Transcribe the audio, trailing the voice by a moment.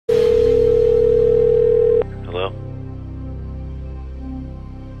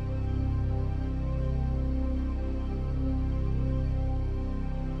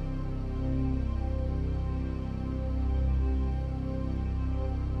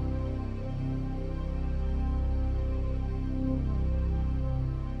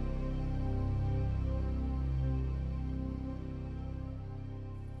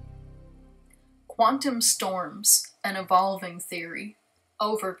Quantum storms, an evolving theory.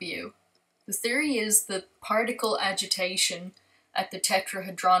 Overview. The theory is that particle agitation at the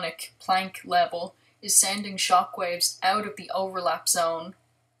tetrahedronic Planck level is sending shockwaves out of the overlap zone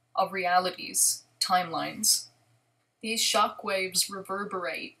of realities, timelines. These shockwaves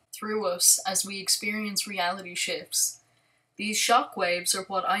reverberate through us as we experience reality shifts. These shockwaves are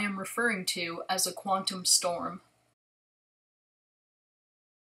what I am referring to as a quantum storm.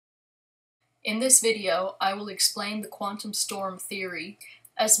 In this video, I will explain the quantum storm theory,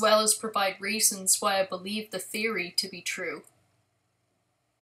 as well as provide reasons why I believe the theory to be true.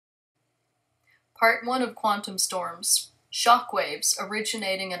 Part 1 of quantum storms: shockwaves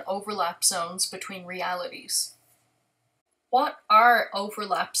originating in overlap zones between realities. What are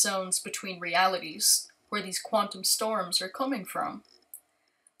overlap zones between realities, where these quantum storms are coming from?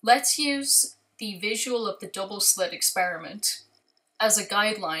 Let's use the visual of the double slit experiment as a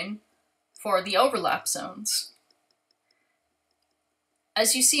guideline for the overlap zones.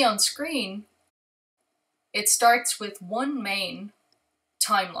 As you see on screen, it starts with one main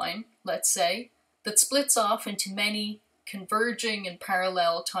timeline, let's say, that splits off into many converging and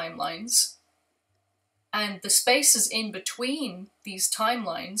parallel timelines. And the spaces in between these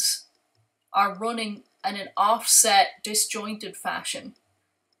timelines are running in an offset, disjointed fashion.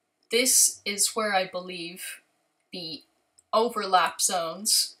 This is where I believe the overlap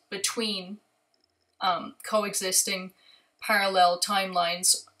zones between coexisting parallel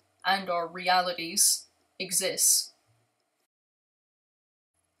timelines and or realities exists.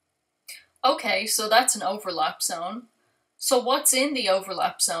 Okay, so that's an overlap zone. So what's in the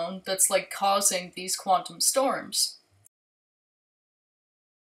overlap zone that's like causing these quantum storms?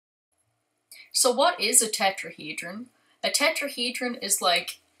 So what is a tetrahedron? A tetrahedron is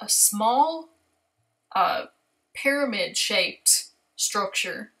like a small pyramid-shaped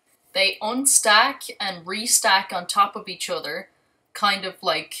structure. They unstack and restack on top of each other, kind of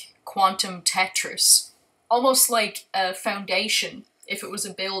like quantum Tetris. Almost like a foundation, if it was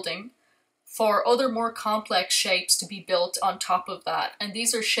a building, for other more complex shapes to be built on top of that. And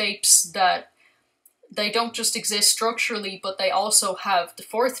these are shapes that they don't just exist structurally, but they also have the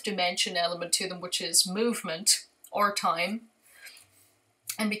fourth dimension element to them, which is movement or time.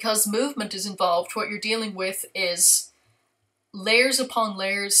 And because movement is involved, what you're dealing with is layers upon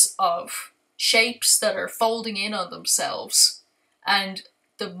layers of shapes that are folding in on themselves. And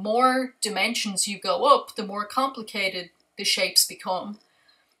the more dimensions you go up, the more complicated the shapes become.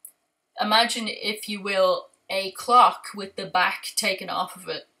 Imagine, if you will, a clock with the back taken off of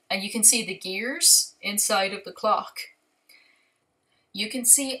it, and you can see the gears inside of the clock. You can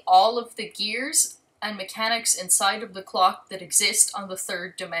see all of the gears and mechanics inside of the clock that exist on the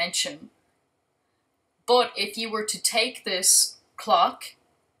third dimension. But if you were to take this clock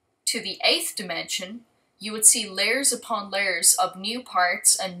to the eighth dimension, you would see layers upon layers of new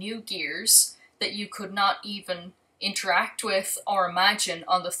parts and new gears that you could not even interact with or imagine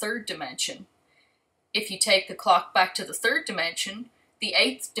on the third dimension. If you take the clock back to the third dimension, the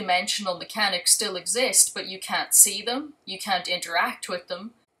eighth dimensional mechanics still exist, but you can't see them, you can't interact with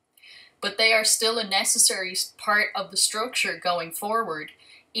them, but they are still a necessary part of the structure going forward,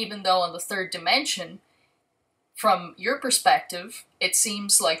 even though on the third dimension, from your perspective, it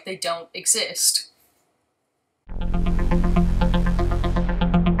seems like they don't exist.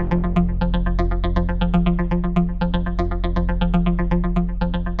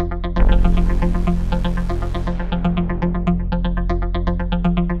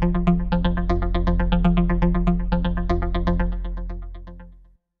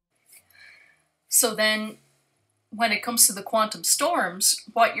 So then, when it comes to the quantum storms,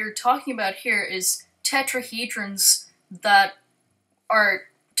 what you're talking about here is tetrahedrons that are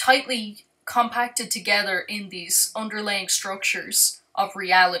tightly compacted together in these underlying structures of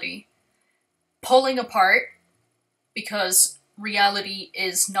reality, pulling apart because reality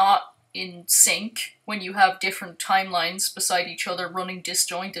is not in sync when you have different timelines beside each other running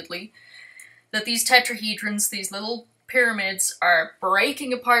disjointedly, that these tetrahedrons, these little pyramids, are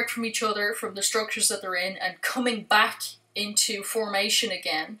breaking apart from each other, from the structures that they're in, and coming back into formation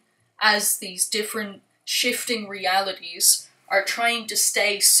again as these different shifting realities are trying to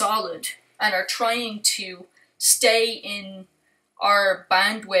stay solid and are trying to stay in our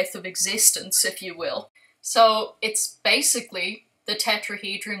bandwidth of existence, if you will. So it's basically the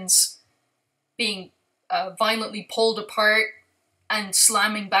tetrahedrons being violently pulled apart and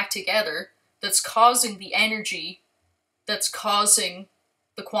slamming back together that's causing the energy that's causing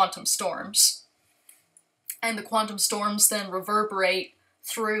the quantum storms. And the quantum storms then reverberate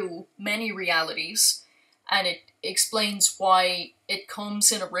through many realities, and it explains why it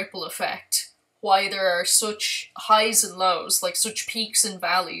comes in a ripple effect, why there are such highs and lows, like such peaks and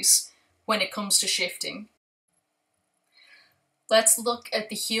valleys when it comes to shifting. Let's look at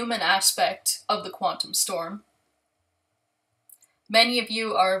the human aspect of the quantum storm. Many of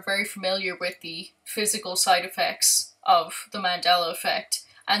you are very familiar with the physical side effects of the Mandela effect,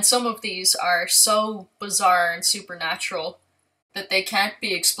 and some of these are so bizarre and supernatural that they can't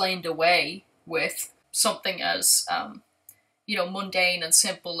be explained away with something as, mundane and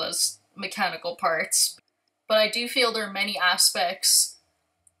simple as mechanical parts. But I do feel there are many aspects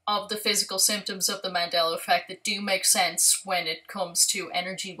of the physical symptoms of the Mandela effect that do make sense when it comes to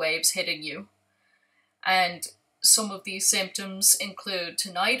energy waves hitting you. And some of these symptoms include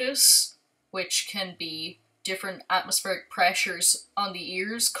tinnitus, which can be different atmospheric pressures on the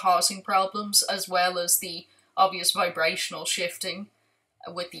ears causing problems, as well as the obvious vibrational shifting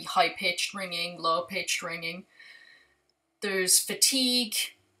with the high-pitched ringing, low-pitched ringing. There's fatigue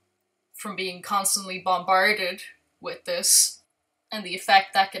from being constantly bombarded with this and the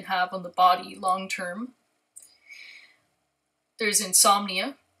effect that can have on the body long term. There's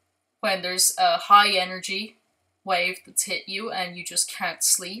insomnia, when there's a high energy wave that's hit you and you just can't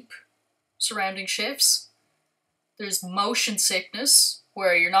sleep surrounding shifts. There's motion sickness,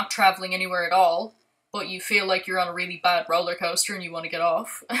 where you're not traveling anywhere at all, but you feel like you're on a really bad roller coaster and you want to get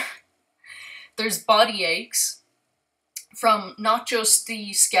off. There's body aches, from not just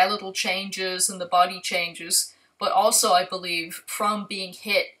the skeletal changes and the body changes, but also, I believe, from being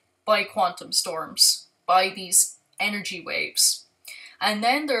hit by quantum storms, by these energy waves. And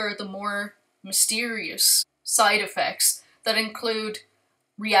then there are the more mysterious side effects that include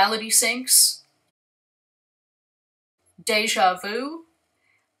reality sinks, deja vu,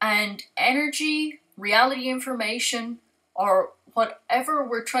 and energy, reality information, or whatever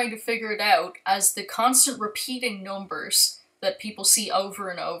we're trying to figure it out as the constant repeating numbers that people see over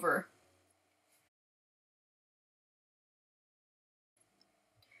and over.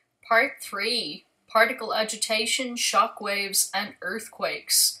 Part 3. Particle agitation, shock waves, and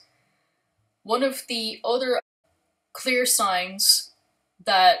earthquakes. One of the other clear signs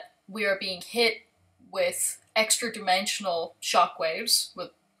that we are being hit with extra-dimensional shock waves,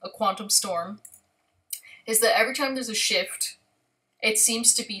 with a quantum storm, is that every time there's a shift, it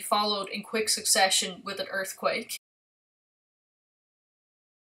seems to be followed in quick succession with an earthquake.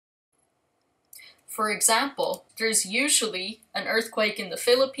 For example, there's usually an earthquake in the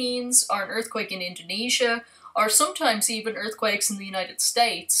Philippines, or an earthquake in Indonesia, or sometimes even earthquakes in the United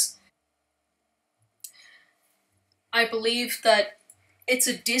States. I believe that it's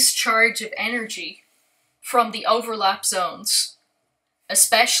a discharge of energy from the overlap zones,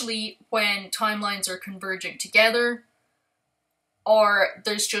 especially when timelines are converging together, or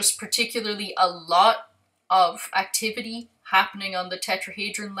there's just particularly a lot of activity happening on the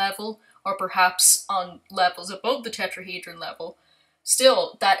tetrahedron level, or perhaps on levels above the tetrahedron level.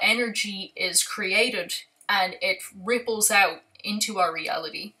 Still, that energy is created and it ripples out into our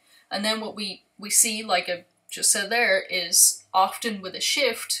reality. And then what we see, like I just said there, is often with a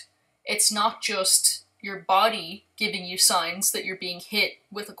shift, it's not just your body giving you signs that you're being hit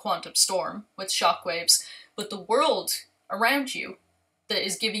with a quantum storm, with shockwaves, but the world around you that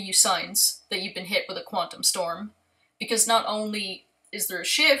is giving you signs that you've been hit with a quantum storm. Because not only is there a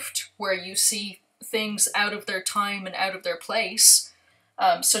shift where you see things out of their time and out of their place,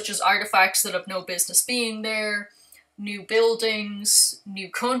 such as artifacts that have no business being there, new buildings, new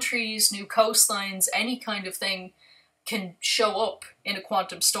countries, new coastlines, any kind of thing can show up in a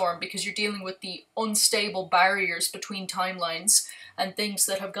quantum storm because you're dealing with the unstable barriers between timelines, and things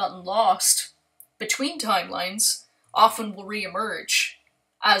that have gotten lost between timelines often will re-emerge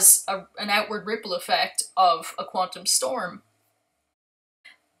as an outward ripple effect of a quantum storm.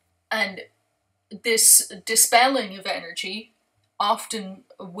 And this dispelling of energy often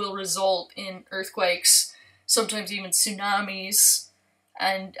will result in earthquakes, sometimes even tsunamis,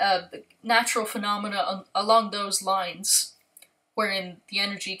 and natural phenomena along those lines, wherein the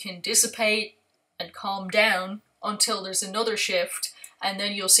energy can dissipate and calm down until there's another shift, and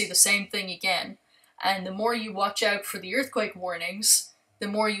then you'll see the same thing again. And the more you watch out for the earthquake warnings, the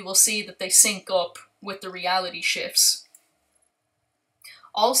more you will see that they sync up with the reality shifts.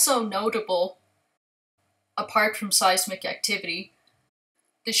 Also notable, apart from seismic activity,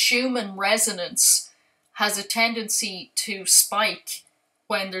 the Schumann resonance has a tendency to spike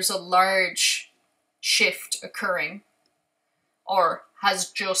when there's a large shift occurring, or has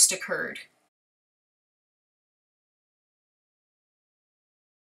just occurred.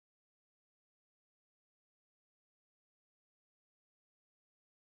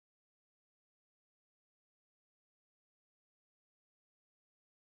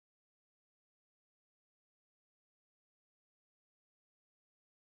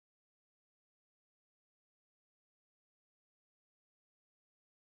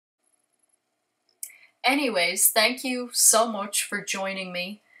 Anyways, thank you so much for joining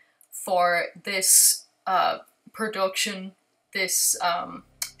me for this production, this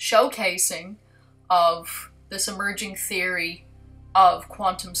showcasing of this emerging theory of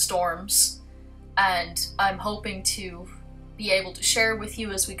quantum storms. And I'm hoping to be able to share with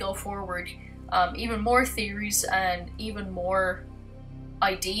you as we go forward even more theories and even more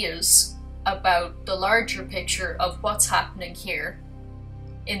ideas about the larger picture of what's happening here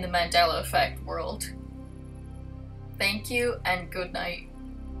in the Mandela effect world. Thank you and good night.